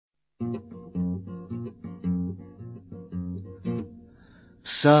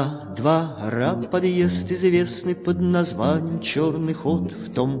Со двора подъезд известный под названием «Черный ход».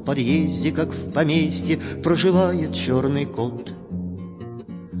 В том подъезде, как в поместье, проживает черный кот.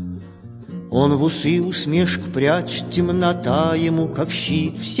 Он в усы усмешку прячет, темнота ему как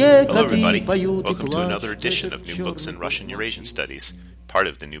щит. Все коты поют и плачут. Welcome to another edition of New Books in Russian Eurasian Studies, part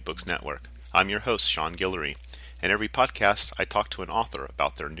of the New Books Network. I'm your host, Sean Guillory. In every podcast, I talk to an author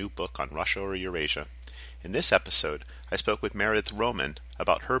about their new book on Russia or Eurasia. In this episode, I spoke with Meredith Roman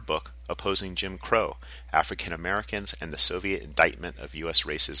about her book, Opposing Jim Crow, African Americans and the Soviet Indictment of U.S.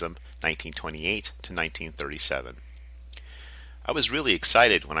 Racism, 1928 to 1937. I was really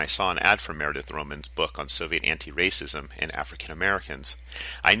excited when I saw an ad for Meredith Roman's book on Soviet anti-racism and African Americans.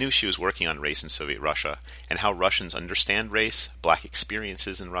 I knew she was working on race in Soviet Russia and how Russians understand race, black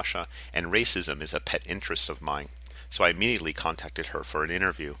experiences in Russia, and racism is a pet interest of mine, so I immediately contacted her for an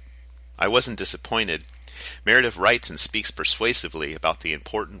interview. I wasn't disappointed. Meredith writes and speaks persuasively about the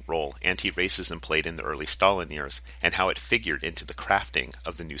important role anti-racism played in the early Stalin years and how it figured into the crafting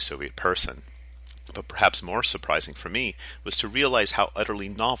of the new Soviet person. But perhaps more surprising for me was to realize how utterly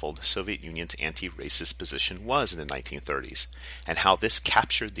novel the Soviet Union's anti-racist position was in the 1930s, and how this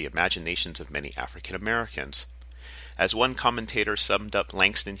captured the imaginations of many African Americans. As one commentator summed up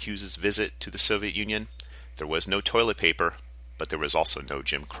Langston Hughes' visit to the Soviet Union, there was no toilet paper, but there was also no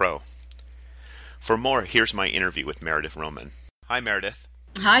Jim Crow. For more, here's my interview with Meredith Roman. Hi, Meredith.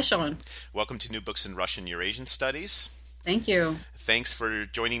 Hi, Sean. Welcome to New Books in Russian Eurasian Studies. Thank you. Thanks for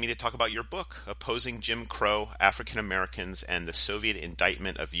joining me to talk about your book, Opposing Jim Crow, African Americans and the Soviet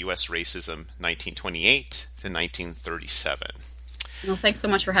Indictment of U.S. Racism, 1928 to 1937. Well, thanks so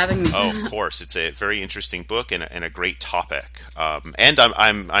much for having me. Oh, of course. It's a very interesting book and a great topic. And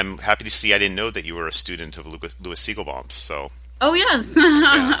I'm happy to see I didn't know that you were a student of Louis Siegelbaum, so... Oh, yes.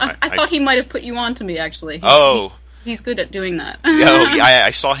 I thought he might have put you on to me, actually. He's good at doing that.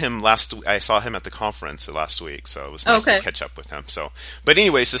 I saw him I saw him at the conference last week, so it was nice to catch up with him. So, but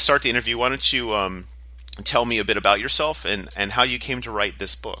anyways, to start the interview, why don't you tell me a bit about yourself and how you came to write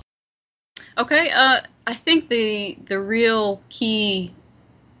this book? Okay. I think the real key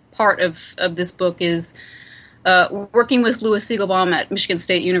part of this book is working with Louis Siegelbaum at Michigan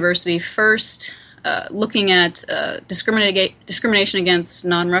State University first. Looking at discrimination against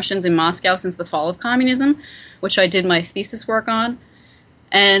non-Russians in Moscow since the fall of communism, which I did my thesis work on,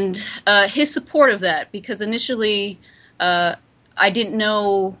 and his support of that, because initially I didn't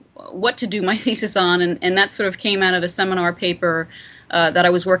know what to do my thesis on, and that sort of came out of a seminar paper that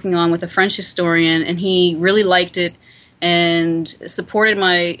I was working on with a French historian, and he really liked it and supported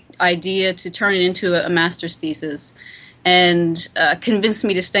my idea to turn it into a master's thesis. And convinced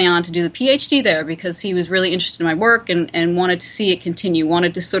me to stay on to do the PhD there because he was really interested in my work and wanted to see it continue,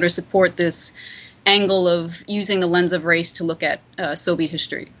 wanted to sort of support this angle of using the lens of race to look at Soviet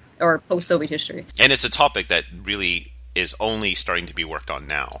history or post-Soviet history. And it's a topic that really is only starting to be worked on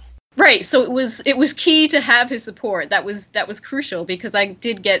now. Right. So it was key to have his support. That was crucial because I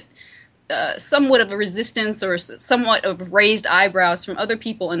did get somewhat of a resistance or somewhat of raised eyebrows from other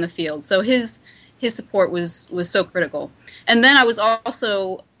people in the field. So his support was so critical. And then I was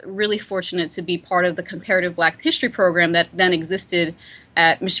also really fortunate to be part of the comparative Black history program that then existed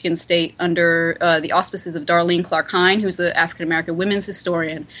at Michigan State under the auspices of Darlene Clark Hine, who's an African-American women's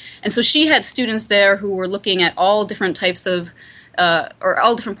historian. And so she had students there who were looking at all different types of, or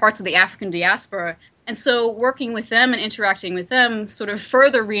all different parts of the African diaspora. And so working with them and interacting with them sort of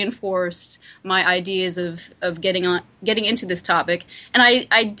further reinforced my ideas of getting into this topic. And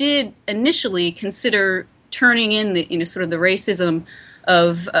I did initially consider turning in the sort of the racism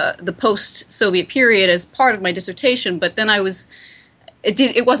of the post-Soviet period as part of my dissertation, but then it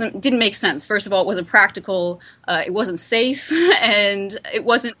didn't make sense. First of all, it wasn't practical, it wasn't safe, and it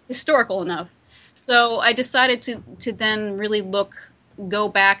wasn't historical enough. So I decided to then really go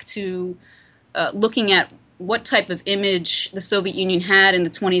back to looking at what type of image the Soviet Union had in the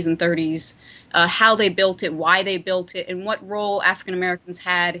 20s and 30s, how they built it, why they built it, and what role African Americans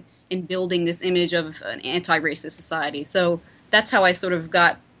had in building this image of an anti-racist society. So that's how I sort of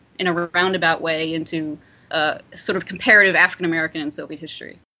got, in a roundabout way, into sort of comparative African American and Soviet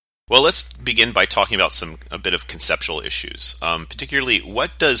history. Well, let's begin by talking about a bit of conceptual issues. Particularly,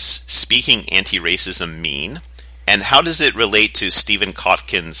 what does speaking anti-racism mean? And how does it relate to Stephen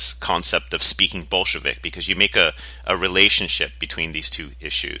Kotkin's concept of speaking Bolshevik? Because you make a relationship between these two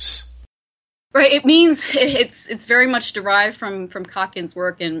issues. Right. It means it's very much derived from Kotkin's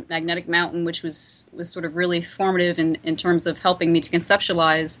work in Magnetic Mountain, which was sort of really formative in terms of helping me to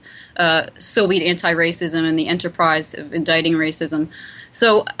conceptualize Soviet anti-racism and the enterprise of indicting racism.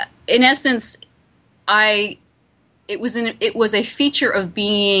 So in essence, it was a feature of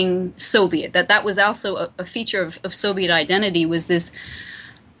being Soviet. That was also a feature of Soviet identity, was this.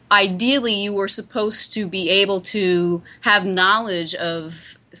 Ideally, you were supposed to be able to have knowledge of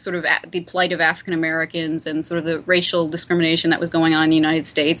sort of the plight of African Americans and sort of the racial discrimination that was going on in the United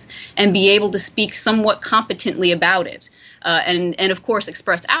States, and be able to speak somewhat competently about it, and of course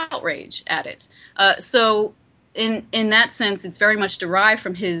express outrage at it. So in that sense, it's very much derived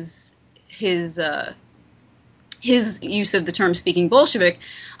from his use of the term "speaking Bolshevik,"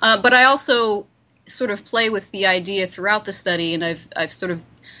 but I also sort of play with the idea throughout the study, and I've sort of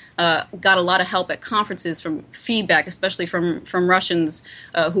got a lot of help at conferences from feedback, especially from Russians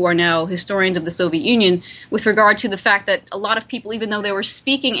who are now historians of the Soviet Union, with regard to the fact that a lot of people, even though they were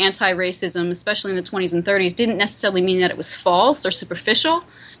speaking anti-racism, especially in the 20s and 30s, didn't necessarily mean that it was false or superficial.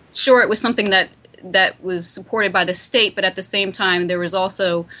 Sure, it was something that was supported by the state, but at the same time, it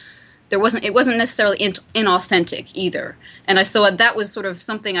wasn't necessarily inauthentic either. And that was sort of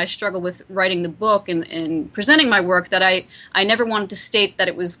something I struggled with writing the book and presenting my work, that I never wanted to state that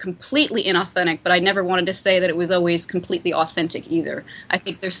it was completely inauthentic, but I never wanted to say that it was always completely authentic either. I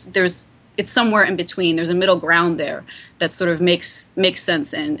think it's somewhere in between. There's a middle ground there that sort of makes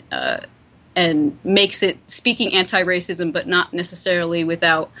sense and makes it speaking anti-racism, but not necessarily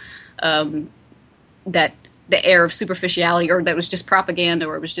without the air of superficiality, or that was just propaganda,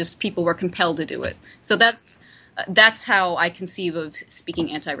 or it was just people were compelled to do it. So that's how I conceive of speaking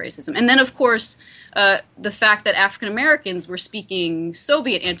anti-racism. And then, of course, the fact that African Americans were speaking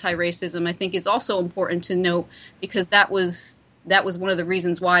Soviet anti-racism, I think, is also important to note, because that was one of the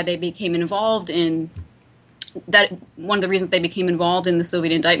reasons why they became involved in that. One of the reasons they became involved in the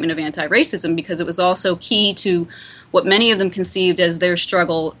Soviet indictment of anti-racism, because it was also key to what many of them conceived as their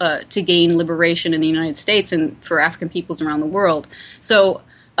struggle to gain liberation in the United States and for African peoples around the world. So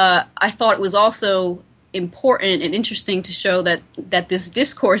I thought it was also important and interesting to show that this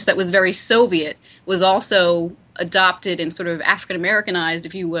discourse that was very Soviet was also adopted and sort of African Americanized,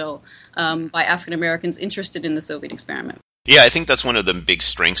 if you will, by African Americans interested in the Soviet experiment. Yeah, I think that's one of the big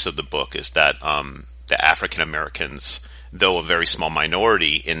strengths of the book, is that the African Americans, though a very small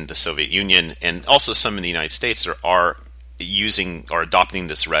minority in the Soviet Union and also some in the United States, are using or adopting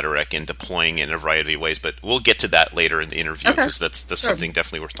this rhetoric and deploying it in a variety of ways. But we'll get to that later in the interview, because that's sure. Something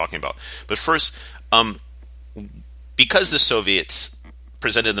definitely worth talking about. But first, because the Soviets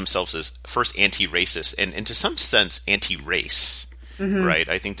presented themselves as first anti-racist and to some sense anti-race, mm-hmm. right?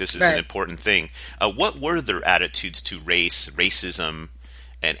 I think this is an important thing. What were their attitudes to racism,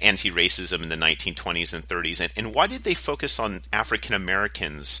 and anti-racism in the 1920s and 30s, and why did they focus on African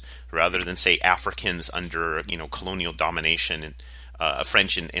Americans rather than, say, Africans under colonial domination and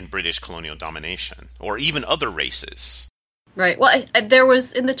French and British colonial domination, or even other races? Right. Well, there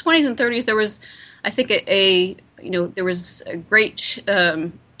was in the 20s and 30s there was, I think, there was a great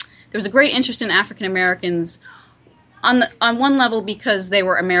interest in African Americans. On one level, because they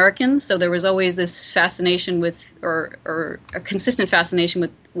were Americans, so there was always this fascination with, or a consistent fascination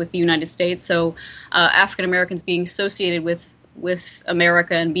with the United States. So African Americans being associated with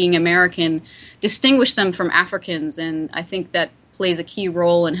America and being American distinguished them from Africans, and I think that plays a key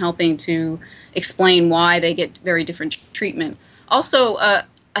role in helping to explain why they get very different treatment. Also,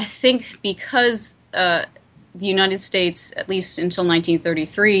 I think because the United States, at least until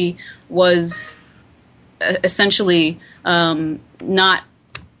 1933, was essentially there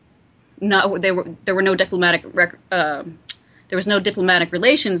were no diplomatic there was no diplomatic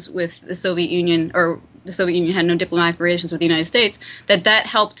relations with the Soviet Union, or the Soviet Union had no diplomatic relations with the United States, that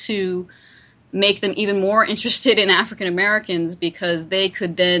helped to make them even more interested in African Americans, because they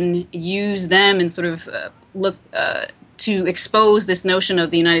could then use them and sort of look to expose this notion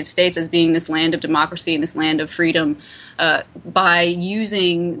of the United States as being this land of democracy and this land of freedom by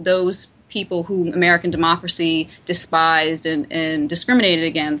using those people whom American democracy despised and discriminated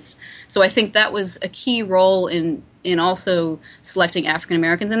against. So I think that was a key role in also selecting African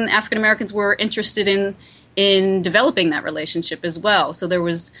Americans, and African Americans were interested in developing that relationship as well. So there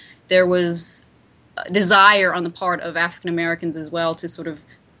was a desire on the part of African Americans as well to sort of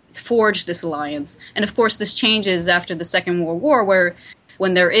forge this alliance. And of course, this changes after the Second World War,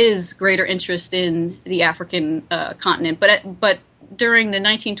 when there is greater interest in the African continent. But during the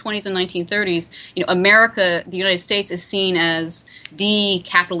 1920s and 1930s, America, the United States, is seen as the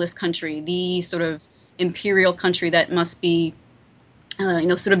capitalist country, the sort of imperial country that must be,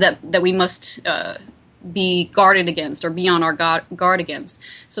 sort of that we must be guarded against or be on our guard against.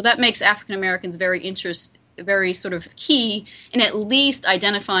 So that makes African Americans very very sort of key in at least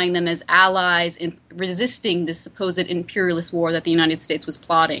identifying them as allies in resisting this supposed imperialist war that the United States was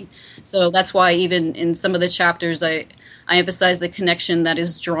plotting. So that's why even in some of the chapters I emphasize the connection that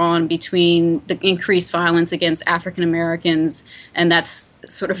is drawn between the increased violence against African Americans, and that's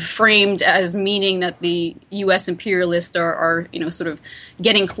sort of framed as meaning that the U.S. imperialists are sort of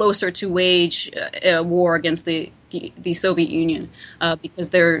getting closer to wage a war against the Soviet Union because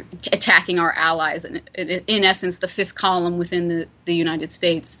they're attacking our allies. And in essence, the fifth column within the United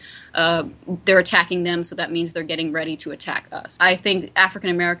States, they're attacking them, so that means they're getting ready to attack us. I think African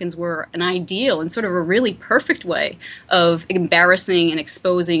Americans were an ideal and sort of a really perfect way of embarrassing and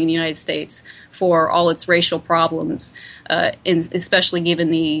exposing the United States for all its racial problems, especially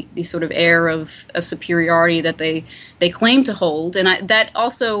given the sort of air of superiority that they claim to hold. And that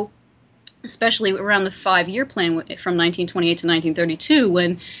also, especially around the 5-year plan from 1928 to 1932,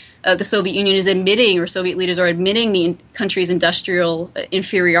 when the Soviet Union is admitting, or Soviet leaders are admitting, the country's industrial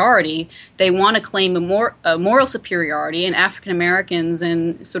inferiority, they want to claim a moral superiority, and African Americans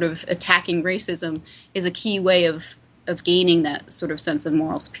and sort of attacking racism is a key way of gaining that sort of sense of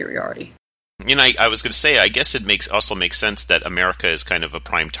moral superiority. I was going to say, I guess it also makes sense that America is kind of a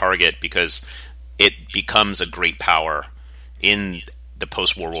prime target because it becomes a great power in the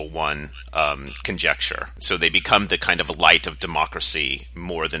post-World War I conjecture. So they become the kind of light of democracy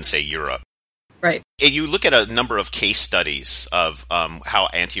more than, say, Europe. Right. You look at a number of case studies of how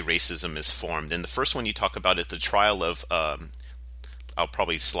anti-racism is formed. And the first one you talk about is the trial of, I'll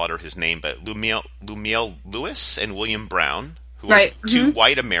probably slaughter his name, but Lemuel Lewis and William Brown, who are two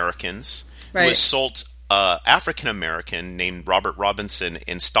white Americans who assault African American named Robert Robinson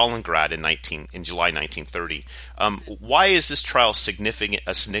in Stalingrad in July 1930. Why is this trial a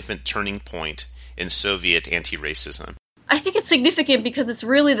significant turning point in Soviet anti-racism? I think it's significant because it's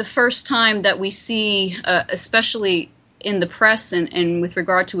really the first time that we see, especially in the press and with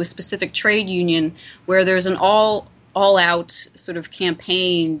regard to a specific trade union, where there's an all-out sort of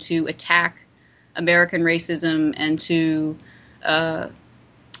campaign to attack American racism and to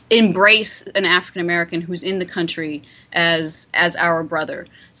embrace an African American who's in the country as our brother.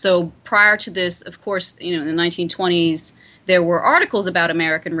 So prior to this, of course, in the 1920s, there were articles about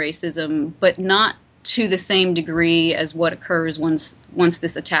American racism, but not to the same degree as what occurs once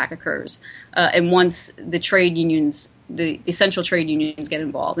this attack occurs, and once the trade unions, the essential trade unions, get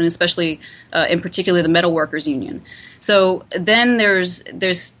involved, and especially, in particular, the metal workers union. So then there's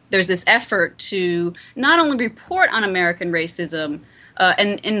this effort to not only report on American racism.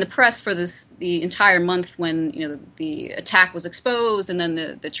 And in the press for the entire month when the attack was exposed and then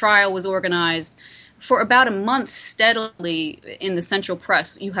the trial was organized, for about a month steadily in the central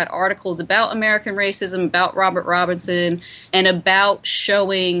press, you had articles about American racism, about Robert Robinson, and about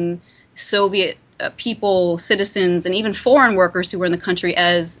showing Soviet people, citizens, and even foreign workers who were in the country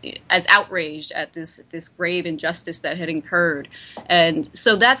as outraged at this grave injustice that had occurred. And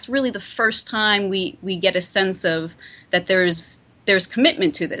so that's really the first time we get a sense of that there's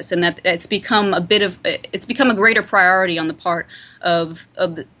commitment to this, and that it's become a greater priority on the part of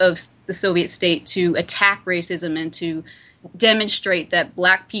the Soviet state to attack racism and to demonstrate that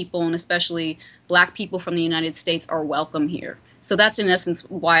black people, and especially black people from the United States, are welcome here. So that's in essence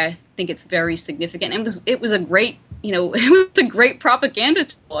why I think it's very significant. It was a great it was a great propaganda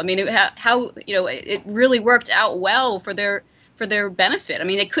tool. I mean, it really worked out well for their benefit. I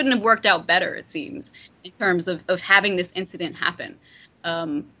mean, it couldn't have worked out better, it seems, in terms of having this incident happen.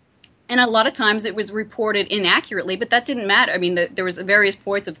 And a lot of times it was reported inaccurately, but that didn't matter. I mean, there was various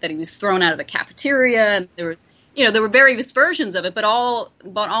points of that he was thrown out of the cafeteria, and there were various versions of it, but all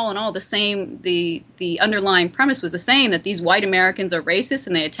in all, the underlying premise was the same, that these white Americans are racist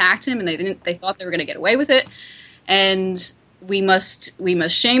and they attacked him and they thought they were going to get away with it. And we must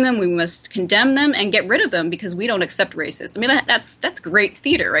shame them, we must condemn them, and get rid of them because we don't accept racists. I mean, that's great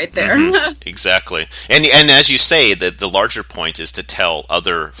theater right there. Mm-hmm. Exactly. And as you say, the larger point is to tell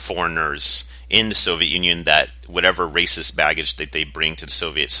other foreigners in the Soviet Union that whatever racist baggage that they bring to the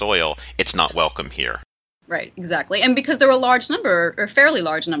Soviet soil, it's not welcome here. Right, exactly. And because there were a fairly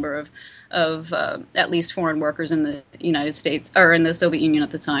large number of at least foreign workers in the United States, or in the Soviet Union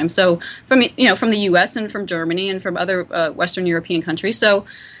at the time. So from the U.S. and from Germany and from other Western European countries. So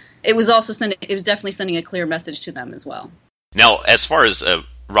it was definitely sending a clear message to them as well. Now, as far as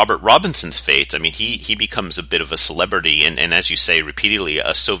Robert Robinson's fate, I mean, he becomes a bit of a celebrity, and as you say repeatedly,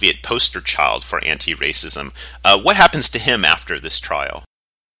 a Soviet poster child for anti-racism. What happens to him after this trial?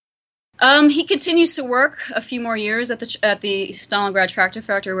 He continues to work a few more years at the Stalingrad tractor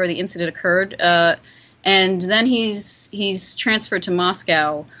factory where the incident occurred, and then he's transferred to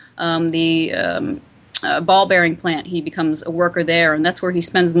Moscow. The ball bearing plant. He becomes a worker there, and that's where he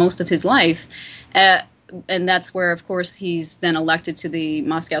spends most of his life. And that's where, of course, he's then elected to the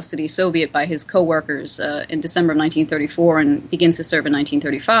Moscow City Soviet by his co-workers in December of 1934 and begins to serve in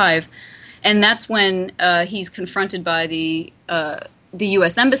 1935. And that's when he's confronted by the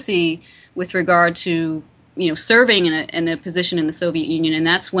U.S. Embassy with regard to serving in a position in the Soviet Union, and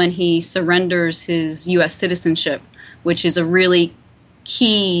that's when he surrenders his U.S. citizenship, which is a really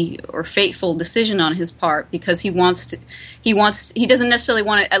key or fateful decision on his part, because he doesn't necessarily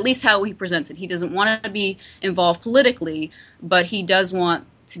want to, at least how he presents it, he doesn't want to be involved politically, but he does want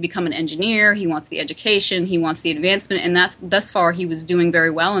to become an engineer. He wants the education, he wants the advancement, and thus far he was doing very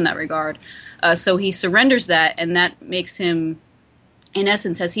well in that regard. So he surrenders that, and that makes him, in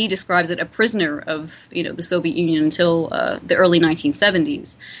essence, as he describes it, a prisoner of the Soviet Union until the early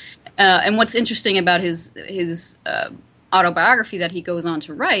 1970s. And what's interesting about his autobiography that he goes on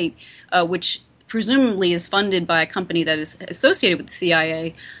to write, which presumably is funded by a company that is associated with the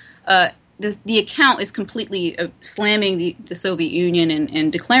CIA, the account is completely slamming the Soviet Union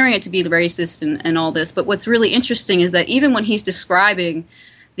and declaring it to be racist and all this. But what's really interesting is that even when he's describing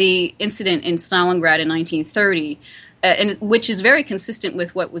the incident in Stalingrad in 1930, and which is very consistent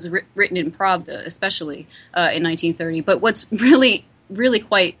with what was written in Pravda, especially in 1930. But what's really, really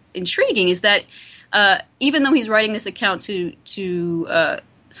quite intriguing is that even though he's writing this account to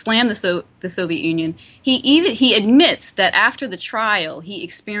slam the Soviet Union, he admits that after the trial he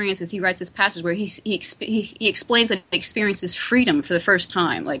writes this passage where he explains that he experiences freedom for the first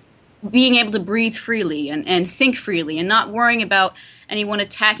time, like being able to breathe freely and think freely and not worrying about anyone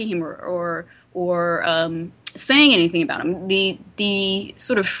attacking him or saying anything about him. The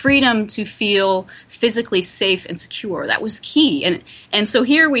sort of freedom to feel physically safe and secure, that was key. And so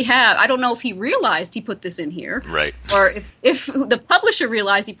here we have, I don't know if he realized he put this in here, right, or if the publisher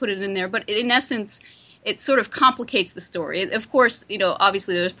realized he put it in there, but in essence it sort of complicates the story. Of course,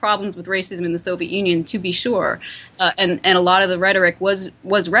 obviously there's problems with racism in the Soviet Union, to be sure, and a lot of the rhetoric was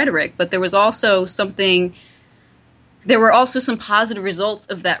rhetoric, but there were also some positive results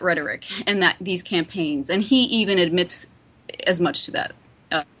of that rhetoric and these campaigns, and he even admits as much to that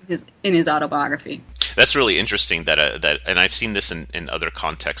in his autobiography. That's really interesting that and I've seen this in other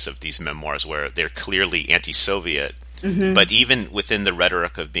contexts of these memoirs where they're clearly anti-Soviet, mm-hmm. but even within the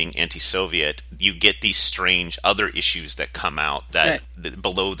rhetoric of being anti-Soviet, you get these strange other issues that come out that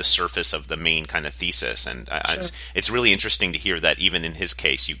below the surface of the main kind of thesis, and sure. It's really interesting to hear that even in his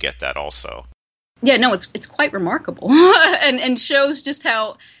case you get that also. Yeah, no, it's quite remarkable, and shows just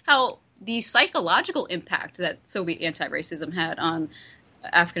how the psychological impact that Soviet anti-racism had on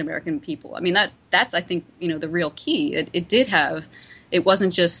African American people. I mean, that's I think the real key. It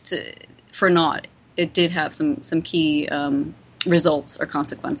wasn't just for naught. It did have some key results or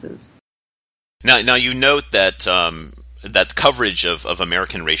consequences. Now you note that that coverage of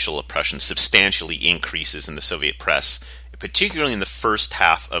American racial oppression substantially increases in the Soviet press, particularly in the first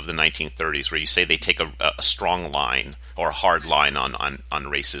half of the 1930s, where you say they take a strong line or a hard line on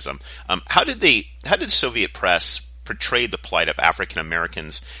racism. How did the Soviet press portray the plight of African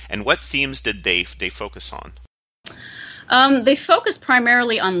Americans, and what themes did they focus on? They focused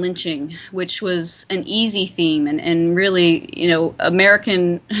primarily on lynching, which was an easy theme, and really,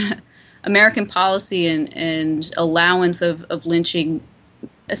 American policy and allowance of lynching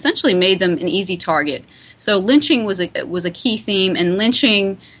essentially made them an easy target. So lynching was a key theme, and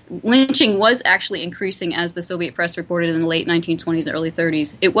lynching was actually increasing as the Soviet press reported in the late 1920s and early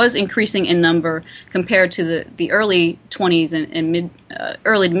 30s. It was increasing in number compared to the early 20s and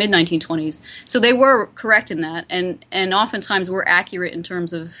early to mid 1920s. So they were correct in that, and oftentimes were accurate in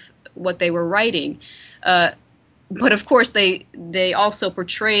terms of what they were writing. But of course, they also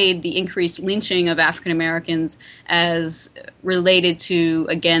portrayed the increased lynching of African Americans as related to,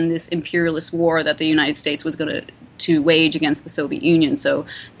 again, this imperialist war that the United States was going to wage against the Soviet Union. So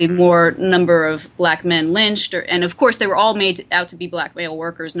the more number of black men lynched, and of course they were all made out to be black male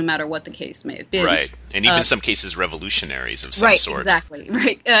workers, no matter what the case may have been. Right, and even in some cases revolutionaries of some sort. Exactly.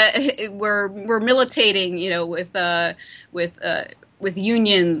 Right, we're militating, with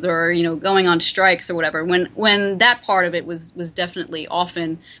unions or going on strikes or whatever, when that part of it was definitely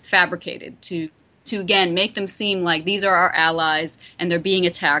often fabricated to again make them seem like these are our allies and they're being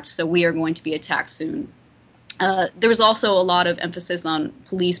attacked, so we are going to be attacked soon. There was also a lot of emphasis on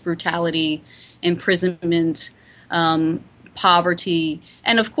police brutality, imprisonment, poverty,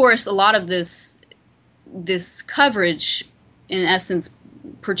 and of course a lot of this coverage in essence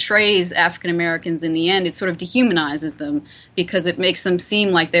portrays African Americans in the end. It sort of dehumanizes them because it makes them seem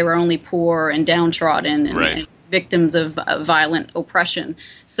like they were only poor and downtrodden and victims of violent oppression.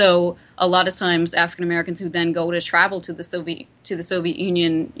 So a lot of times African Americans who then go to travel to the Soviet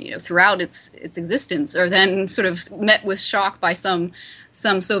Union, throughout its existence, are then sort of met with shock by some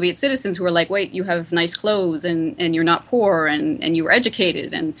Soviet citizens who are like, wait, you have nice clothes and you're not poor and you were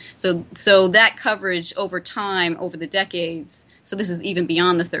educated. And so that coverage over time, over the decades, so this is even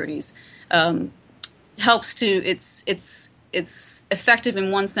beyond the 30s, helps to, it's effective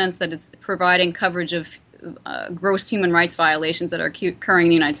in one sense that it's providing coverage of gross human rights violations that are occurring in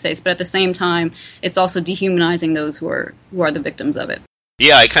the United States, but at the same time, it's also dehumanizing those who are the victims of it.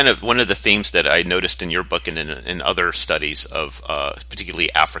 Yeah, one of the themes that I noticed in your book and in other studies of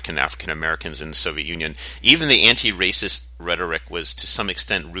particularly African Americans in the Soviet Union, even the anti-racist rhetoric was to some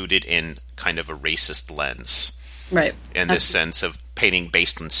extent rooted in kind of a racist lens. Right. In this sense of painting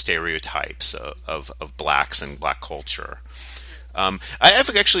based on stereotypes of blacks and black culture. I have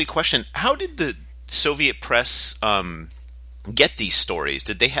actually a question. How did the Soviet press get these stories?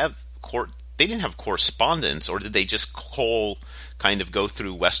 Did they have they didn't have correspondence, or did they just kind of go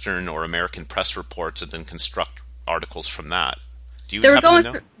through Western or American press reports and then construct articles from that? Do you happen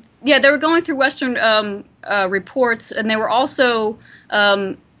to know? They were going through Western reports, and they were also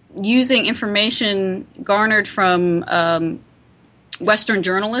using information garnered from Western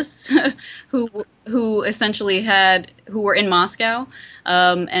journalists who essentially who were in Moscow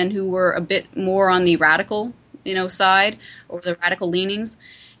and who were a bit more on the radical side, or the radical leanings,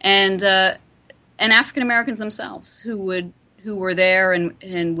 and African Americans themselves who were there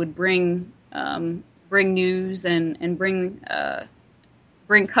and would bring news and bring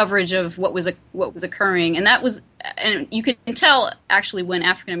coverage of what was occurring, and you can tell actually when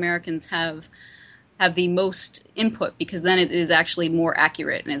African Americans have the most input, because then it is actually more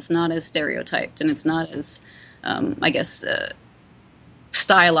accurate and it's not as stereotyped and it's not as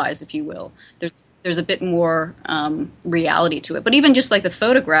stylized, if you will. There's a bit more reality to it. But even just like the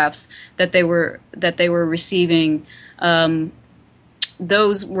photographs that they were receiving,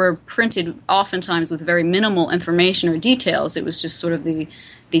 those were printed oftentimes with very minimal information or details. It was just sort of the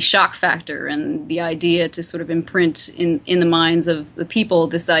shock factor and the idea to sort of imprint in the minds of the people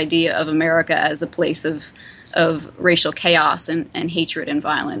this idea of America as a place of racial chaos and hatred and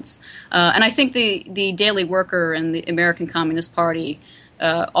violence. And I think the Daily Worker and the American Communist Party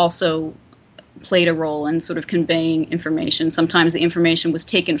also played a role in sort of conveying information. Sometimes the information was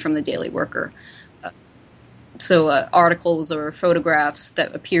taken from the Daily Worker. So articles or photographs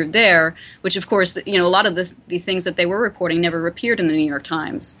that appeared there, which of course, a lot of the things that they were reporting never appeared in the New York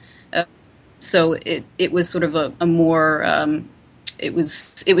Times. So it was sort of a more, it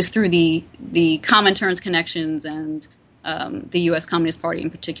was through the Comintern's connections and the U.S. Communist Party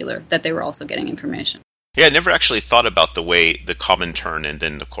in particular that they were also getting information. Yeah, I never actually thought about the way the Comintern and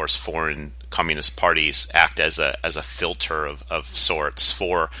then, of course, foreign communist parties act as a filter of sorts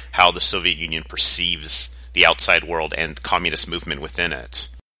for how the Soviet Union perceives the outside world and communist movement within it.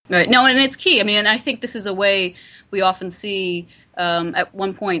 Right. No, and it's key. I mean, and I think this is a way we often see. At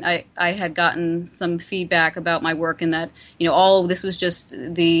one point, I had gotten some feedback about my work, in that this was just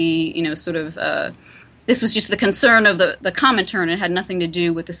the this was just the concern of the Comintern. It had nothing to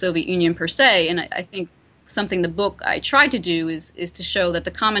do with the Soviet Union per se. And I think something the book I tried to do is to show that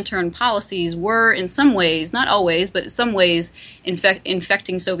the Comintern policies were in some ways, not always, but in some ways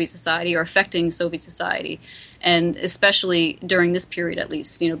infecting Soviet society or affecting Soviet society. And especially during this period, at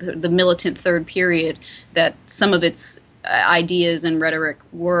least, the militant third period, that some of its ideas and rhetoric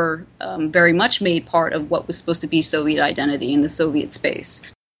were very much made part of what was supposed to be Soviet identity in the Soviet space.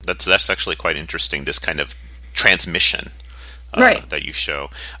 That's actually quite interesting, this kind of transmission. Right. That you show.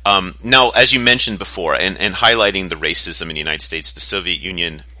 Now, as you mentioned before, and highlighting the racism in the United States, the Soviet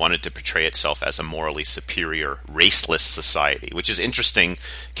Union wanted to portray itself as a morally superior, raceless society, which is interesting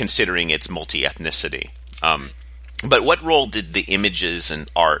considering its multi-ethnicity. But what role did the images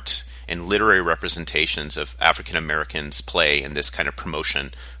and art and literary representations of African Americans play in this kind of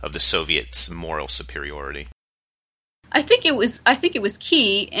promotion of the Soviets' moral superiority? I think it was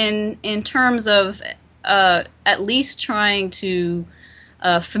key in terms of at least trying to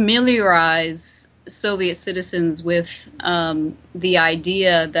familiarize Soviet citizens with the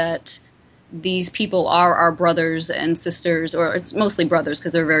idea that these people are our brothers and sisters, or it's mostly brothers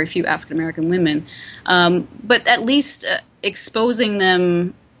because there are very few African American women, but at least exposing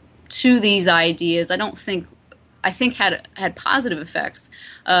them to these ideas, I think had positive effects,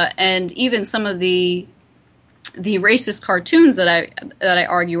 and even some of the racist cartoons that I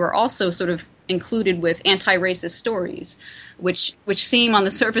argue are also sort of included with anti-racist stories, which seem on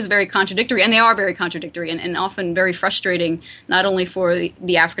the surface very contradictory, and they are very contradictory and often very frustrating, not only for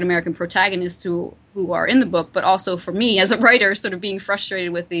the African-American protagonists who who are in the book, but also for me as a writer, sort of being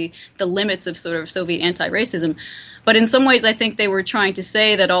frustrated with the limits of sort of Soviet anti-racism. But in some ways, I think they were trying to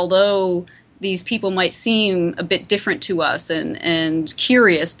say that although these people might seem a bit different to us and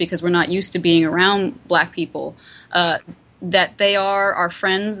curious because we're not used to being around black people, that they are our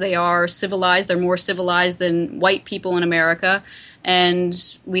friends, they are civilized, they're more civilized than white people in America,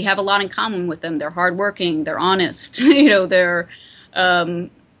 and we have a lot in common with them. They're hardworking, they're honest, they're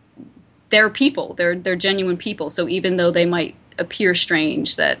people, they're genuine people. So even though they might appear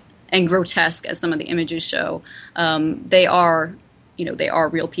strange and grotesque, as some of the images show, they are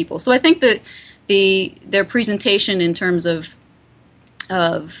real people. So I think that their presentation in terms of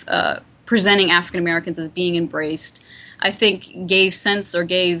presenting African Americans as being embraced, I think gave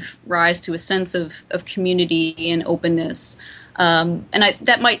rise to a sense of community and openness.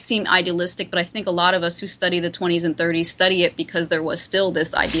 That might seem idealistic, but I think a lot of us who study the 20s and 30s study it because there was still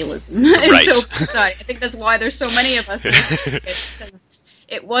this idealism. Right. So I think that's why there's so many of us, because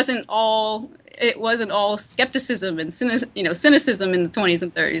it wasn't all skepticism and cynicism in the 20s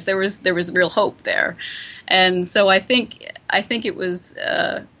and 30s. There was real hope there, and so I think it was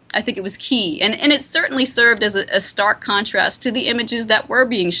key, and it certainly served as a stark contrast to the images that were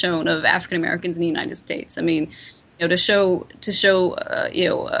being shown of African Americans in the United States. I mean, to show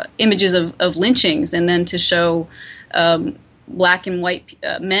images of lynchings, and then to show black and white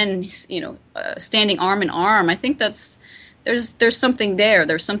men standing arm in arm. I think there's something there.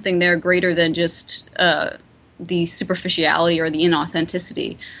 There's something there greater than just the superficiality or the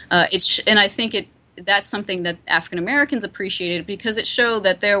inauthenticity. And I think that's something that African Americans appreciated, because it showed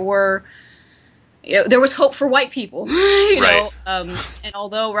that there was hope for white people. Right. And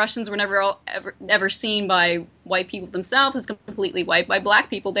although Russians were never seen by white people themselves as completely white, by black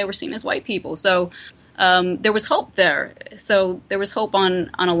people they were seen as white people. So there was hope there. So there was hope on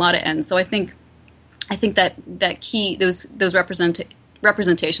a lot of ends. So I think that key, those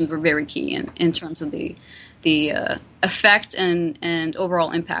representations were very key in terms of the effect and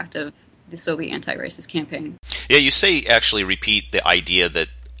overall impact of the Soviet anti-racist campaign. Yeah, you repeat the idea that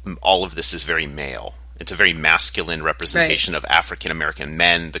all of this is very male. It's a very masculine representation of African American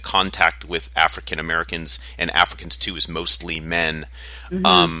men. The contact with African Americans and Africans too is mostly men.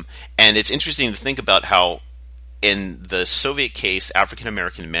 Mm-hmm. And it's interesting to think about how in the Soviet case, African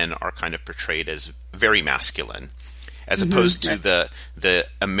American men are kind of portrayed as very masculine, as opposed to the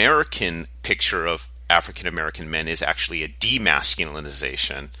American picture of African American men is actually a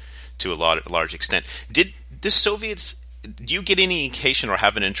demasculinization to a large extent. Did the Soviets, do you get any indication or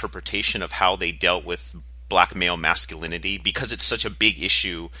have an interpretation of how they dealt with black male masculinity? Because it's such a big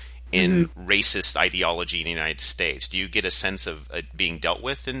issue in racist ideology in the United States. Do you get a sense of it being dealt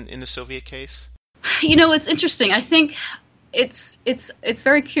with in the Soviet case? It's interesting. I think it's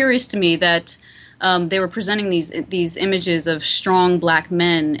very curious to me that they were presenting these images of strong black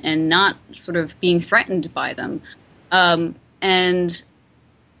men and not sort of being threatened by them. And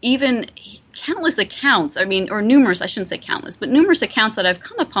even countless accounts, or numerous, I shouldn't say countless, but numerous accounts that I've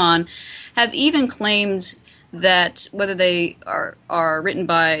come upon have even claimed that whether they are written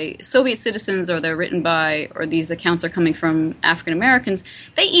by Soviet citizens or or these accounts are coming from African Americans,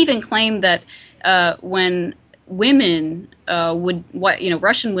 they even claim that when women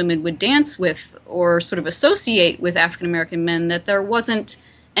Russian women would dance with or sort of associate with African American men, that there wasn't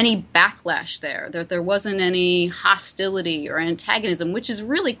any backlash there, that there wasn't any hostility or antagonism, which is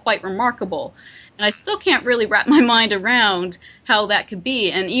really quite remarkable. And I still can't really wrap my mind around how that could be.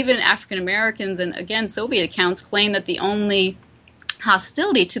 And even African Americans and, again, Soviet accounts claim that the only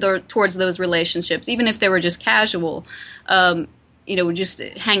hostility towards those relationships, even if they were just casual, just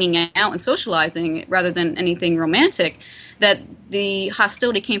hanging out and socializing rather than anything romantic, that the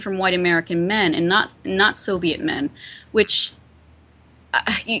hostility came from white American men and not Soviet men, which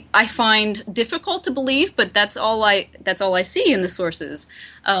I find difficult to believe, but that's all I see in the sources.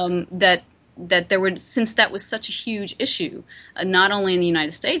 That there would, since that was such a huge issue, not only in the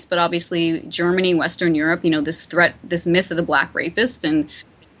United States, but obviously Germany, Western Europe. This myth of the black rapist, and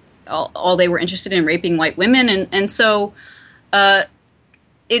all they were interested in raping white women, and so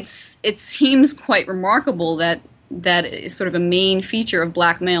it seems quite remarkable that is sort of a main feature of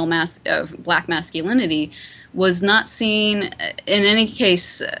black masculinity was not seen in any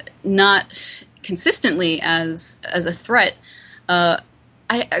case, not consistently as a threat. I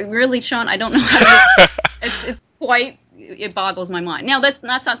really, Sean, I don't know how to. It boggles my mind. Now that's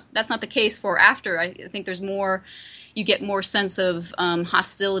not the case for after. I think there's more. You get more sense of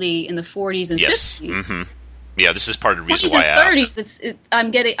hostility in the 40s and 50s. Yeah, this is part of the reason 20s why I and asked.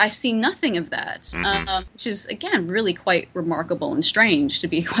 30s, I see nothing of that, which is again really quite remarkable and strange, to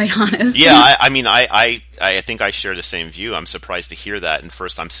be quite honest. Yeah, I mean, I think I share the same view. I'm surprised to hear that, and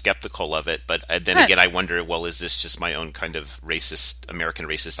first I'm skeptical of it, but then Right. again I wonder, well, is this just my own kind of American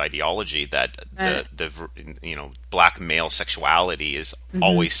racist ideology that Right. the black male sexuality is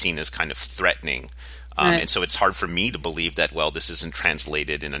always seen as kind of threatening, Right. and so it's hard for me to believe that, well, this isn't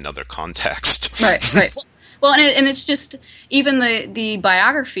translated in another context. Right, right. Well, and it's just even the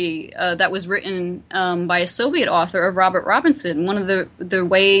biography that was written by a Soviet author of Robert Robinson. One of the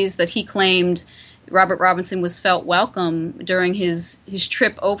ways that he claimed Robert Robinson was felt welcome during his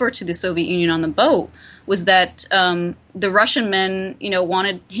trip over to the Soviet Union on the boat was that the Russian men,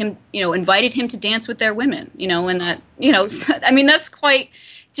 wanted him, invited him to dance with their women, and that, I mean, that's quite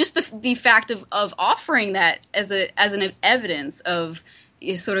just the fact of offering that as an evidence of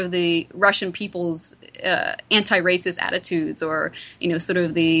sort of the Russian people's anti-racist attitudes, or sort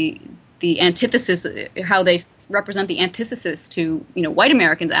of the antithesis, how they represent the antithesis to white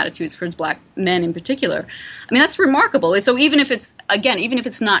Americans' attitudes towards black men in particular. I mean, that's remarkable. So even if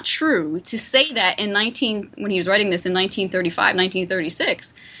it's not true, to say that when he was writing this in 1935,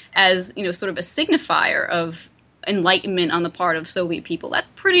 1936, as sort of a signifier of enlightenment on the part of Soviet people, that's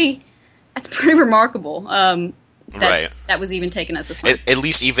pretty remarkable. Right. That was even taken as a sign. At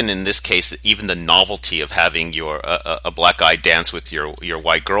least, even in this case, even the novelty of having a black guy dance with your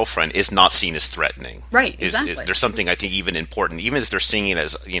white girlfriend is not seen as threatening. Right, exactly. There's something, I think, even important, even if they're seeing it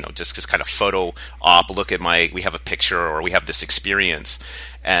as just this kind of photo op. Look at we have a picture, or we have this experience.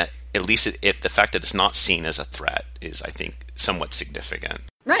 At least the fact that it's not seen as a threat is, I think, somewhat significant.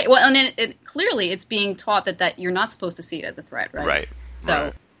 Right. Well, and then clearly it's being taught that you're not supposed to see it as a threat. Right. Right. So.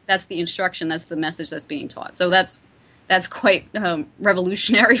 Right. That's the instruction. That's the message that's being taught. So that's quite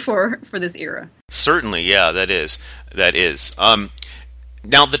revolutionary for this era. Certainly, yeah, that is.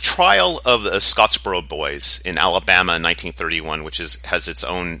 Now, the trial of the Scottsboro Boys in Alabama in 1931, which has its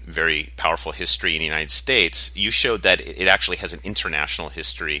own very powerful history in the United States, you showed that it actually has an international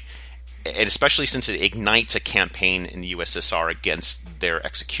history, and especially since it ignites a campaign in the USSR against their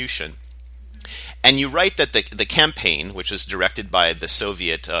execution. And you write that the campaign, which was directed by the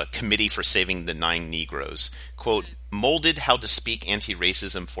Soviet Committee for Saving the Nine Negroes, quote, molded how to speak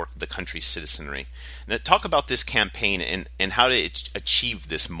anti-racism for the country's citizenry. Now, talk about this campaign and how did it achieve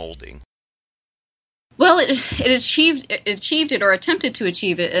this molding? Well, it achieved it, or attempted to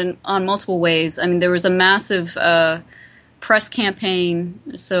achieve it, on multiple ways. I mean, there was a massive press campaign,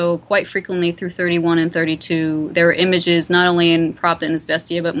 so quite frequently through 31 and 32, there were images not only in Pravda and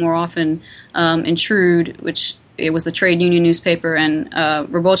Izvestia, but more often in Trud, which it was the trade union newspaper, and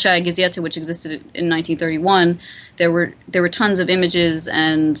Rabochaya Gazeta, which existed in 1931. There were tons of images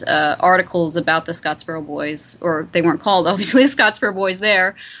and articles about the Scottsboro Boys, or they weren't called, obviously, the Scottsboro Boys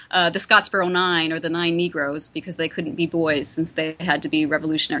there, the Scottsboro Nine, or the Nine Negroes, because they couldn't be boys since they had to be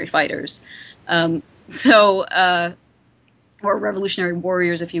revolutionary fighters. Or revolutionary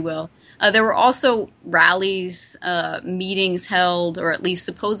warriors, if you will. There were also rallies, meetings held, or at least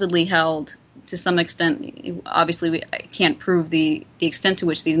supposedly held to some extent. Obviously, I can't prove the extent to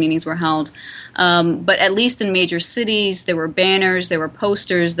which these meetings were held. But at least in major cities, there were banners, there were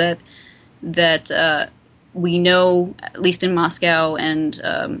posters that we know, at least in Moscow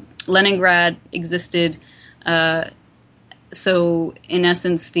and Leningrad, existed. So, in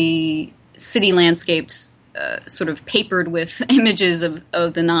essence, the city landscapes sort of papered with images of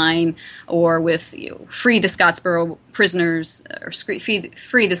the Nine, or with free the Scottsboro prisoners, or free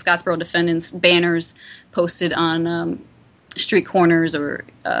the Scottsboro defendants banners posted on street corners, or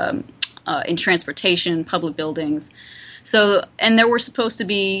in transportation, public buildings. So, and there were supposed to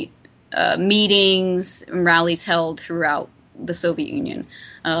be meetings and rallies held throughout the Soviet Union,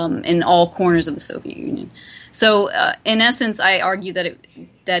 in all corners of the Soviet Union. So, in essence, I argue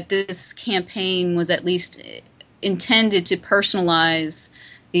that this campaign was at least intended to personalize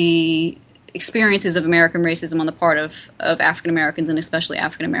the experiences of American racism on the part of African Americans, and especially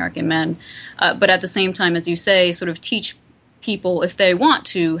African American men. But at the same time, as you say, sort of teach people, if they want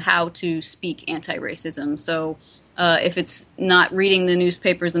to, how to speak anti-racism. So, if it's not reading the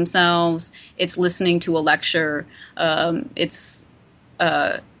newspapers themselves, it's listening to a lecture.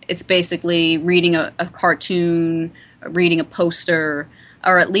 It's basically reading a cartoon, reading a poster,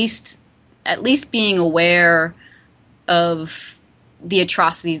 or at least being aware of the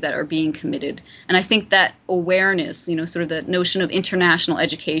atrocities that are being committed. And I think that awareness, sort of the notion of international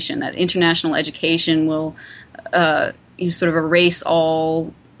education, that international education will, sort of erase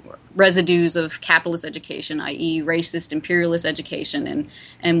all residues of capitalist education, i.e. racist, imperialist education,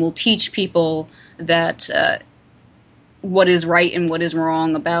 and will teach people that what is right and what is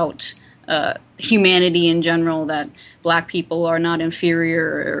wrong about humanity in general, that black people are not inferior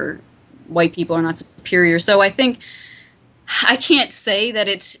or white people are not superior. So I think I can't say that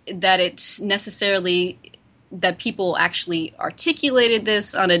it necessarily that people actually articulated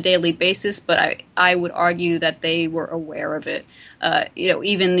this on a daily basis, but I would argue that they were aware of it.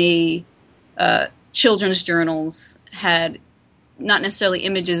 Even the children's journals had not necessarily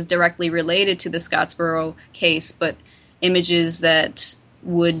images directly related to the Scottsboro case, but images that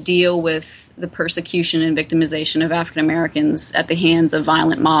would deal with the persecution and victimization of African Americans at the hands of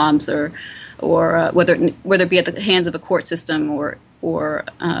violent mobs, or whether it be at the hands of a court system or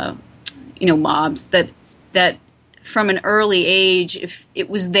mobs that from an early age, if it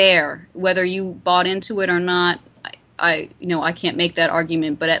was there, whether you bought into it or not, I can't make that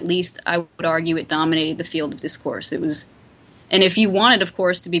argument, but at least I would argue it dominated the field of discourse. It was, and if you wanted, of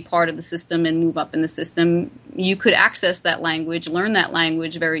course, to be part of the system and move up in the system, you could access that language, learn that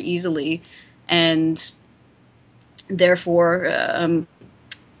language very easily, and therefore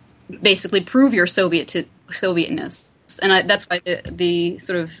basically prove your Sovietness. And that's why the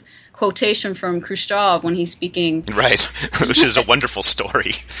sort of quotation from Khrushchev when he's speaking, right, which is a wonderful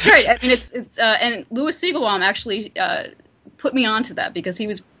story. Right. I mean, it's and Louis Siegelbaum actually put me onto that, because he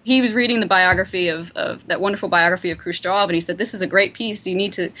was reading the biography of that wonderful biography of Khrushchev, and he said, "This is a great piece. You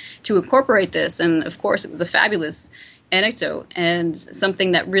need to incorporate this." And of course, it was a fabulous anecdote and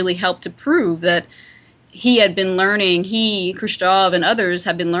something that really helped to prove that he had been learning. Khrushchev, and others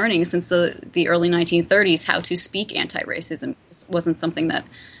have been learning since the early 1930s how to speak anti-racism. It wasn't something that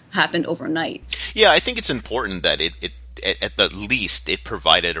happened overnight. Yeah, I think it's important that it at the least it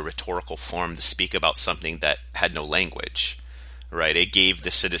provided a rhetorical form to speak about something that had no language, right? It gave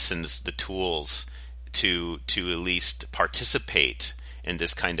the citizens the tools to at least participate in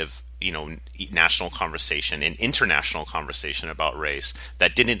this kind of national conversation and international conversation about race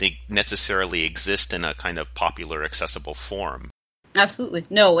that didn't necessarily exist in a kind of popular, accessible form. Absolutely.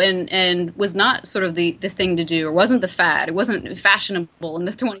 No, and was not sort of the thing to do, or wasn't the fad. It wasn't fashionable in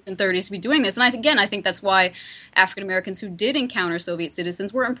the 20s and 30s to be doing this. And I think that's why African Americans who did encounter Soviet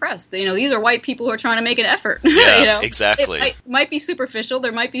citizens were impressed. These are white people who are trying to make an effort. Yeah, exactly. It might be superficial.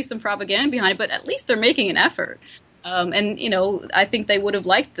 There might be some propaganda behind it, but at least they're making an effort. I think they would have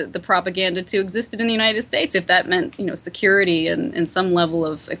liked the propaganda to exist in the United States if that meant, security and some level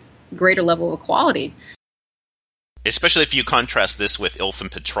of a greater level of equality. Especially if you contrast this with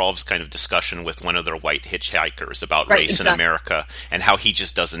Ilfin Petrov's kind of discussion with one of their white hitchhikers about right, race exactly. in America, and how he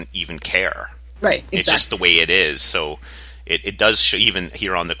just doesn't even care. Right, exactly. It's just the way it is. So it does show, even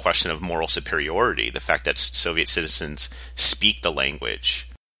here on the question of moral superiority, the fact that Soviet citizens speak the language.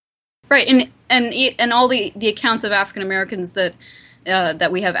 Right, and all the accounts of African Americans that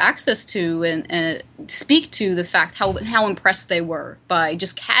we have access to and speak to the fact how impressed they were by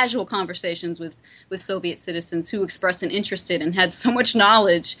just casual conversations with Soviet citizens who expressed an interest in and had so much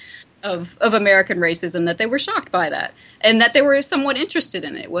knowledge of American racism that they were shocked by that, and that they were somewhat interested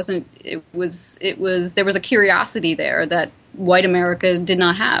in it. There was a curiosity there that white America did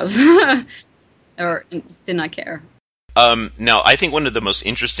not have or did not care. Now, I think one of the most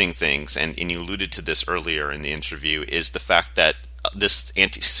interesting things, and you alluded to this earlier in the interview, is the fact that this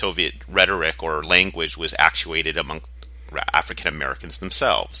anti-Soviet rhetoric or language was actuated among African Americans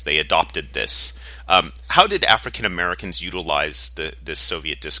themselves. They adopted this. How did African Americans utilize this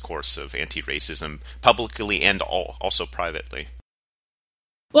Soviet discourse of anti-racism publicly and also privately?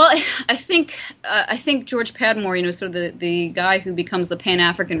 Well, I think George Padmore, sort of the guy who becomes the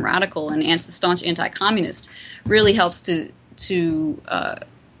Pan-African radical and staunch anti-communist, really helps to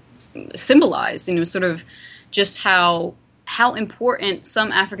symbolize, sort of just how important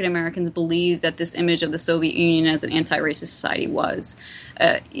some African Americans believe that this image of the Soviet Union as an anti-racist society was.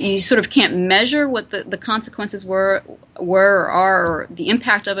 You sort of can't measure what the consequences were or are, or the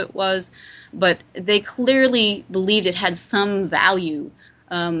impact of it was, but they clearly believed it had some value.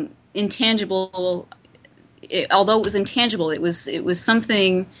 Intangible, although it was intangible, it was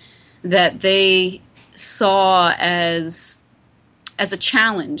something that they saw as a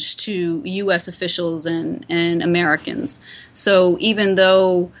challenge to U.S. officials and Americans. So even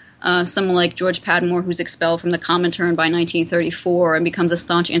though someone like George Padmore, who's expelled from the Comintern by 1934 and becomes a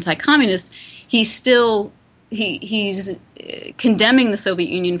staunch anti-communist, he's condemning the Soviet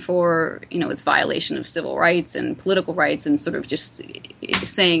Union for its violation of civil rights and political rights, and sort of just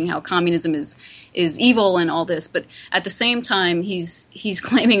saying how communism is evil and all this. But at the same time, he's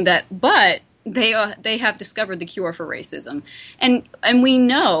claiming that, but they have discovered the cure for racism, and we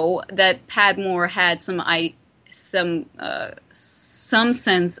know that Padmore had some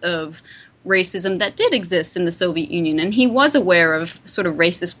sense of racism that did exist in the Soviet Union, and he was aware of sort of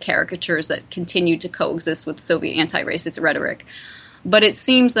racist caricatures that continued to coexist with Soviet anti-racist rhetoric. But it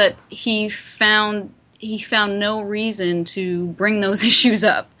seems that he found no reason to bring those issues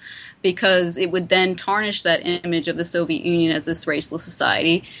up, because it would then tarnish that image of the Soviet Union as this raceless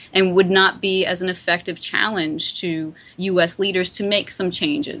society and would not be as an effective challenge to U.S. leaders to make some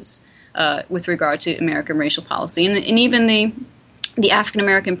changes with regard to American racial policy. And even the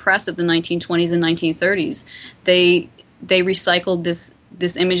African-American press of the 1920s and 1930s, they recycled this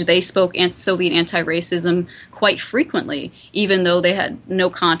image. They spoke Soviet anti-racism quite frequently, even though they had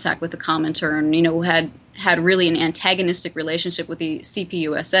no contact with the Comintern, had really an antagonistic relationship with the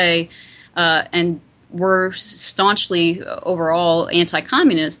CPUSA, and were staunchly overall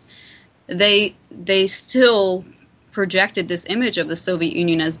anti-communist. They still projected this image of the Soviet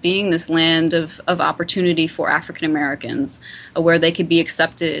Union as being this land of opportunity for African Americans, where they could be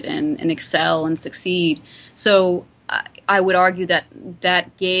accepted and excel and succeed. So I would argue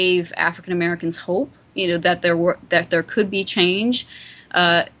that gave African Americans hope, that there could be change,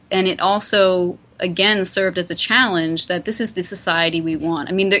 and it also again served as a challenge that this is the society we want.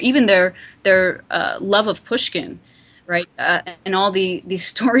 I mean, even their love of Pushkin, right, and all these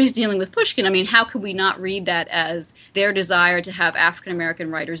stories dealing with Pushkin. I mean, how could we not read that as their desire to have African American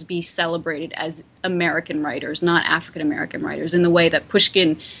writers be celebrated as American writers, not African American writers, in the way that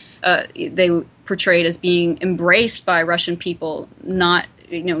Pushkin they portrayed as being embraced by Russian people, not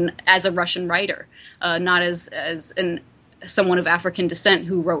as a Russian writer, not as someone of African descent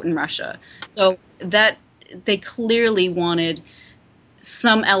who wrote in Russia. So that they clearly wanted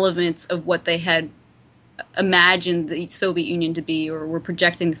some elements of what they had imagined the Soviet Union to be, or were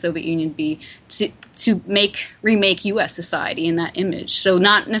projecting the Soviet Union to be, to remake U.S. society in that image. So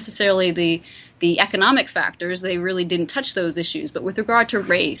not necessarily the economic factors, they really didn't touch those issues, but with regard to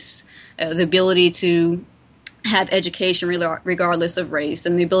race, the ability to have education regardless of race,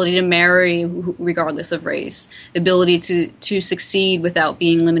 and the ability to marry regardless of race, the ability to succeed without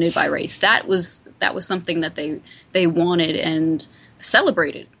being limited by race. That was something that they wanted and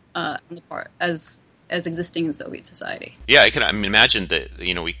celebrated on the part as existing in Soviet society. Yeah, I imagine that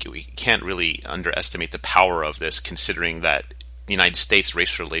we can't really underestimate the power of this, considering that the United States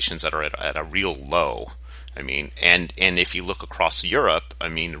race relations are at a real low. I mean, and if you look across Europe, I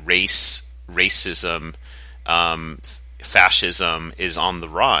mean, racism, fascism is on the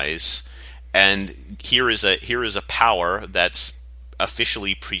rise, and here is a power that's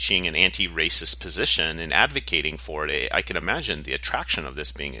officially preaching an anti-racist position and advocating for it. I can imagine the attraction of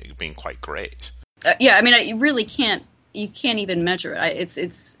this being quite great. Yeah, I mean, you really can't even measure it.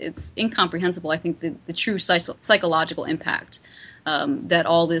 It's incomprehensible. I think the true psychological impact that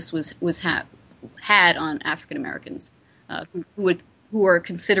all this had on African Americans who are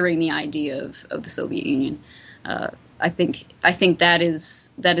considering the idea of the Soviet Union. I think that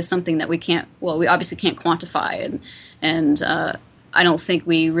is something that we obviously can't quantify, and I don't think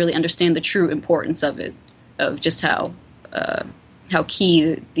we really understand the true importance of it, of just how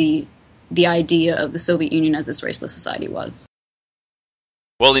key the idea of the Soviet Union as this raceless society was.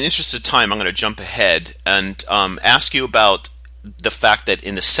 Well, in the interest of time, I'm going to jump ahead and ask you about the fact that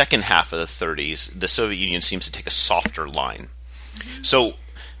in the second half of the 30s, the Soviet Union seems to take a softer line. So,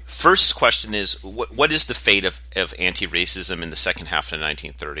 first question is, what is the fate of anti-racism in the second half of the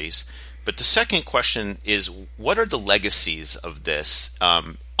 1930s? But the second question is, what are the legacies of this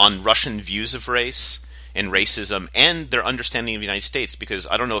on Russian views of race and racism and their understanding of the United States? Because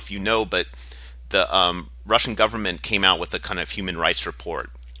I don't know if you know, but the Russian government came out with a kind of human rights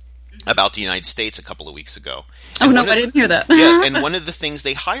report about the United States a couple of weeks ago. And I didn't hear that. Yeah, and one of the things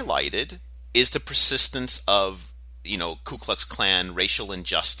they highlighted is the persistence of, Ku Klux Klan racial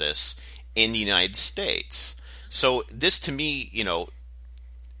injustice in the United States. So this, to me,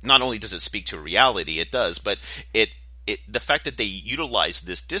 not only does it speak to reality, it does, but the fact that they utilized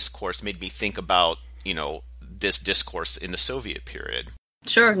this discourse made me think about, this discourse in the Soviet period.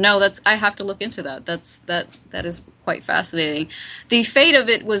 Sure. No, I have to look into that. That is quite fascinating. The fate of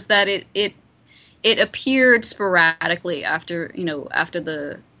it was that it appeared sporadically after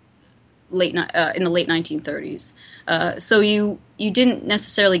the late in the late 1930s. So you didn't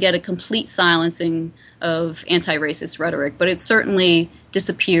necessarily get a complete silencing of anti-racist rhetoric, but it certainly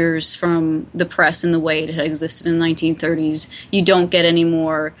disappears from the press in the way it had existed in the 1930s. You don't get any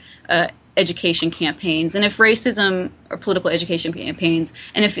more education campaigns, and if racism or political education campaigns,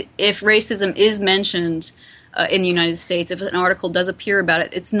 and if racism is mentioned in the United States, if an article does appear about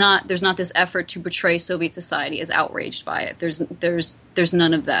it, there's not this effort to portray Soviet society as outraged by it. There's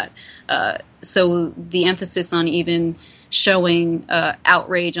none of that. So the emphasis on even showing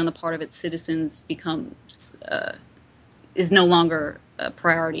outrage on the part of its citizens is no longer a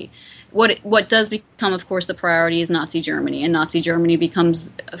priority. What does become, of course, the priority is Nazi Germany, and Nazi Germany becomes,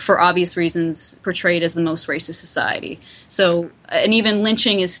 for obvious reasons, portrayed as the most racist society. So, and even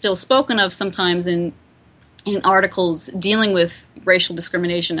lynching is still spoken of sometimes in articles dealing with racial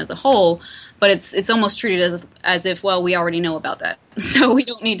discrimination as a whole, but it's almost treated as if, well, we already know about that, so we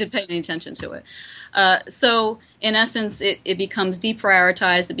don't need to pay any attention to it. So, in essence, it becomes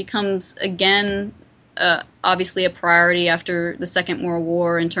deprioritized. It becomes, again, obviously a priority after the Second World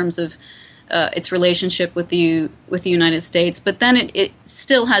War in terms of its relationship with the United States, but then it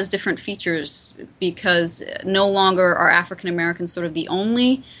still has different features, because no longer are African Americans sort of the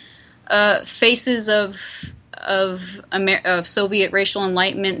only faces of Soviet racial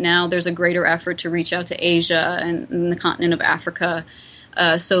enlightenment. Now there's a greater effort to reach out to Asia and the continent of Africa.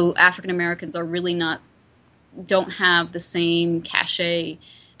 So African Americans are really don't have the same cachet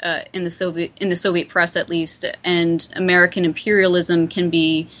in the Soviet press, at least, and American imperialism can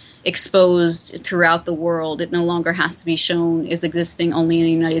be exposed throughout the world. It no longer has to be shown as existing only in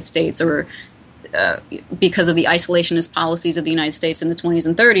the United States, or because of the isolationist policies of the United States in the 20s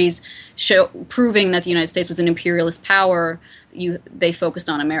and 30s, proving that the United States was an imperialist power. They focused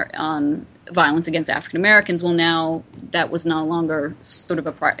on violence against African Americans. Well, now that was no longer sort of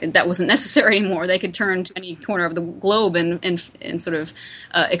that wasn't necessary anymore. They could turn to any corner of the globe and sort of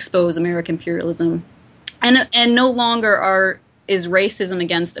expose American imperialism, and no longer is racism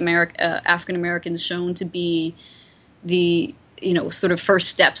against African Americans shown to be the sort of first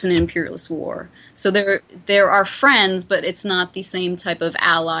steps in an imperialist war. So there are friends, but it's not the same type of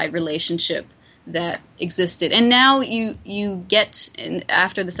allied relationship that existed. And now you get,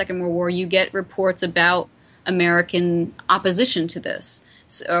 after the Second World War, you get reports about American opposition to this.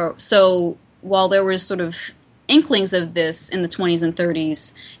 So while there was sort of inklings of this in the 20s and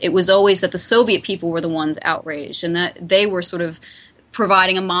 30s, it was always that the Soviet people were the ones outraged, and that they were sort of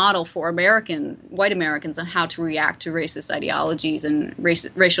providing a model for white Americans on how to react to racist ideologies and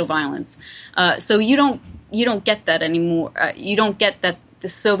racial violence. So you don't get that anymore. You don't get that the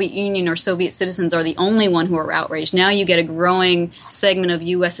Soviet Union or Soviet citizens are the only one who are outraged. Now you get a growing segment of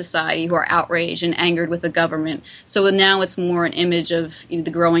U.S. society who are outraged and angered with the government. So now it's more an image of the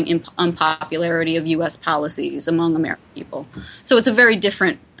growing unpopularity of U.S. policies among American people. So it's a very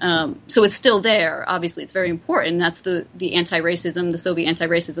different. So it's still there. Obviously, it's very important. That's the anti-racism, the Soviet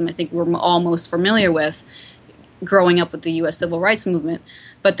anti-racism. I think we're all most familiar with, growing up with the U.S. civil rights movement.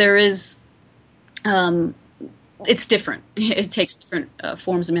 But there is. It's different. It takes different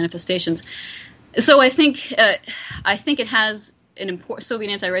forms and manifestations. So I think it has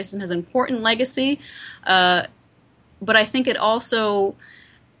Soviet anti-racism has an important legacy, but I think it also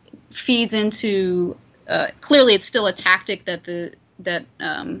feeds into. Clearly, it's still a tactic that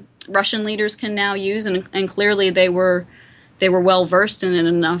Russian leaders can now use, and clearly they were well versed in it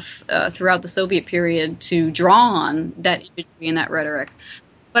enough throughout the Soviet period to draw on that imagery and that rhetoric.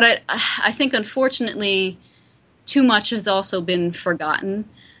 But I think, unfortunately, too much has also been forgotten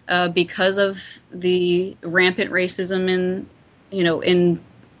because of the rampant racism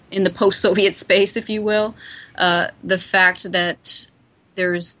in the post-Soviet space, if you will. The fact that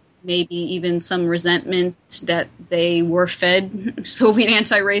there's maybe even some resentment that they were fed Soviet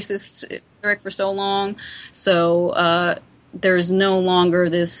anti-racist rhetoric for so long. So there's no longer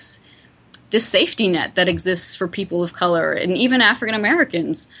this safety net that exists for people of color and even African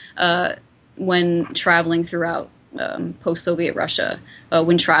Americans when traveling throughout post-Soviet Russia,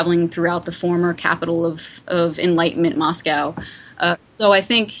 when traveling throughout the former capital of Enlightenment, Moscow. So I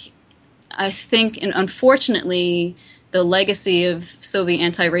think, and unfortunately, the legacy of Soviet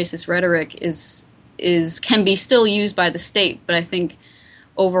anti-racist rhetoric can be still used by the state, but I think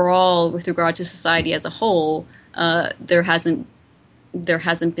overall, with regard to society as a whole, there hasn't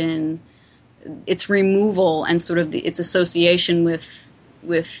been its removal and sort of its association with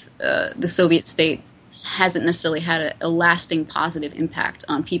the Soviet state hasn't necessarily had a lasting positive impact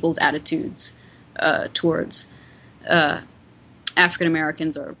on people's attitudes towards African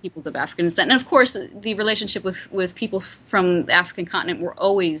Americans or peoples of African descent. And of course, the relationship with people from the African continent were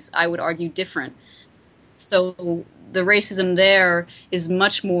always, I would argue, different. So the racism there is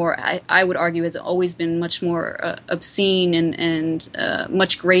much more, I would argue, has always been much more obscene and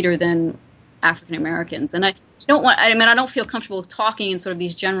much greater than African Americans. And I don't feel comfortable talking in sort of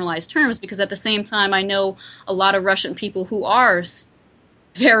these generalized terms, because at the same time, I know a lot of Russian people who are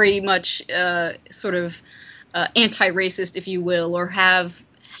very much sort of anti-racist, if you will, or have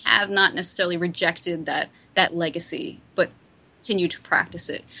not necessarily rejected that legacy, but continue to practice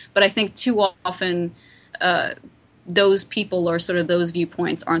it. But I think too often those people or sort of those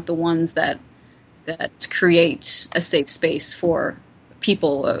viewpoints aren't the ones that create a safe space for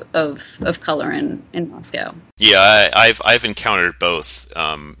people of color in Moscow. Yeah, I've encountered both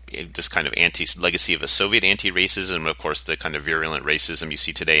this kind of legacy of a Soviet anti-racism, and of course the kind of virulent racism you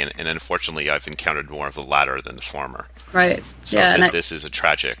see today, and unfortunately I've encountered more of the latter than the former. Right. So yeah, this is a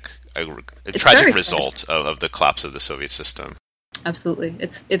tragic result of the collapse of the Soviet system. Absolutely,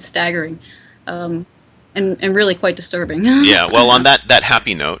 it's staggering. And really quite disturbing. Yeah. Well, on that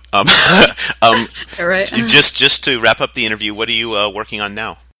happy note, right. just to wrap up the interview, what are you working on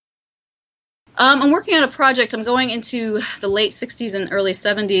now? I'm working on a project. I'm going into the late 60s and early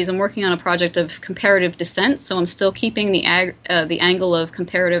 70s. I'm working on a project of comparative descent, so I'm still keeping the angle of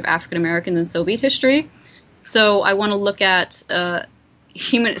comparative African Americans in Soviet history. So I want to look at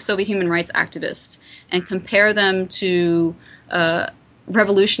Soviet human rights activists and compare them to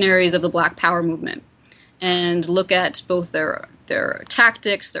revolutionaries of the Black Power movement, and look at both their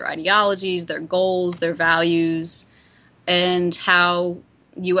tactics, their ideologies, their goals, their values, and how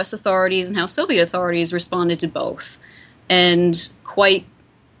U.S. authorities and how Soviet authorities responded to both. And quite,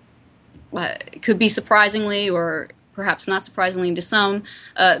 could be surprisingly, or perhaps not surprisingly to some,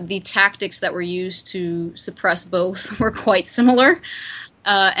 the tactics that were used to suppress both were quite similar.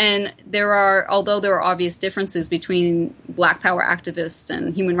 And although there are obvious differences between Black Power activists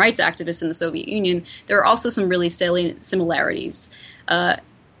and human rights activists in the Soviet Union, there are also some really salient similarities.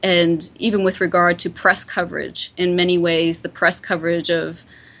 And even with regard to press coverage, in many ways, the press coverage of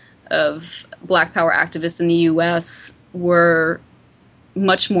Black Power activists in the U.S. were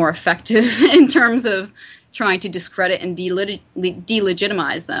much more effective in terms of trying to discredit and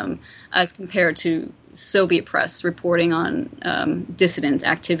delegitimize them as compared to Soviet press reporting on dissident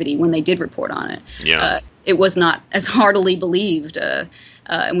activity when they did report on it. Yeah. It was not as heartily believed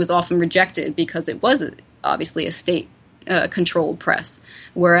and was often rejected because it was obviously a state-controlled press.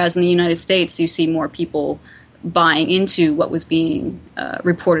 Whereas in the United States, you see more people buying into what was being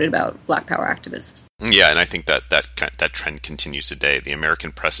reported about Black Power activists. Yeah, and I think that trend continues today. The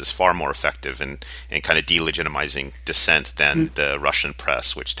American press is far more effective in kind of delegitimizing dissent than the Russian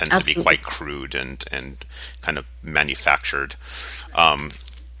press, which tends to be quite crude and kind of manufactured.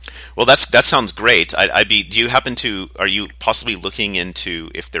 Well, that sounds great. Are you possibly looking into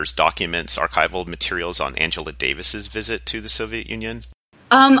if there's documents, archival materials on Angela Davis's visit to the Soviet Union?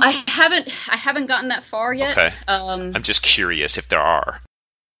 I haven't gotten that far yet. Okay. I'm just curious if there are.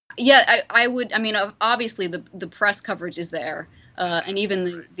 Yeah, I would. I mean, obviously the press coverage is there, and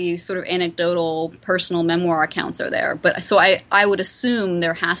even the sort of anecdotal personal memoir accounts are there. But so I would assume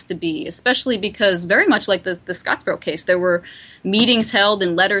there has to be, especially because very much like the Scottsboro case, there were meetings held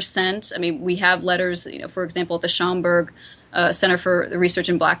and letters sent. I mean, we have letters, for example, at the Schomburg Center for Research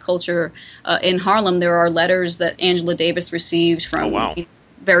in Black Culture in Harlem. There are letters that Angela Davis received from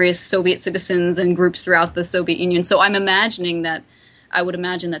various Soviet citizens and groups throughout the Soviet Union. So I would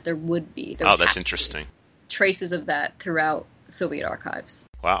imagine that there would be. That's interesting. Traces of that throughout Soviet archives.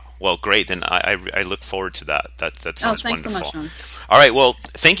 Wow. Well, great. Then I look forward to that. That sounds thanks wonderful. So much, Sean. All right. Well,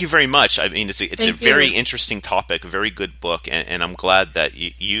 thank you very much. I mean, it's a very interesting topic, a very good book, and I'm glad that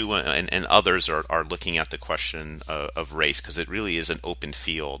you and others are looking at the question of race, because it really is an open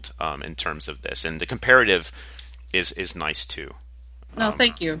field in terms of this, and the comparative is nice too. No,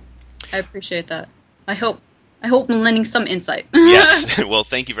 thank you. I appreciate that. I hope I'm lending some insight. Yes. Well,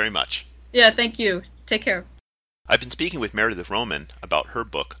 thank you very much. Yeah, thank you. Take care. I've been speaking with Meredith Roman about her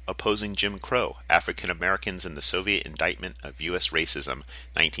book, Opposing Jim Crow, African Americans and the Soviet Indictment of U.S. Racism,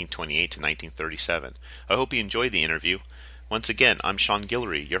 1928 to 1937. I hope you enjoyed the interview. Once again, I'm Sean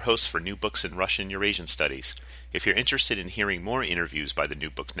Guillory, your host for New Books in Russian Eurasian Studies. If you're interested in hearing more interviews by the New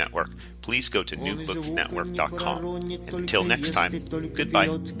Books Network, please go to newbooksnetwork.com. And until next time, goodbye.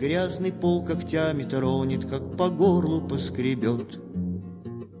 Грязный пол когтями тронет, как по горлу поскребет.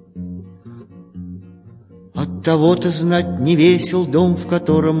 Оттого-то знать не весел дом, в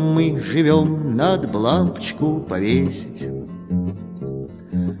котором мы живем, надо б лампочку повесить.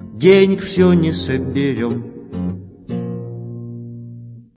 Денег все не соберем.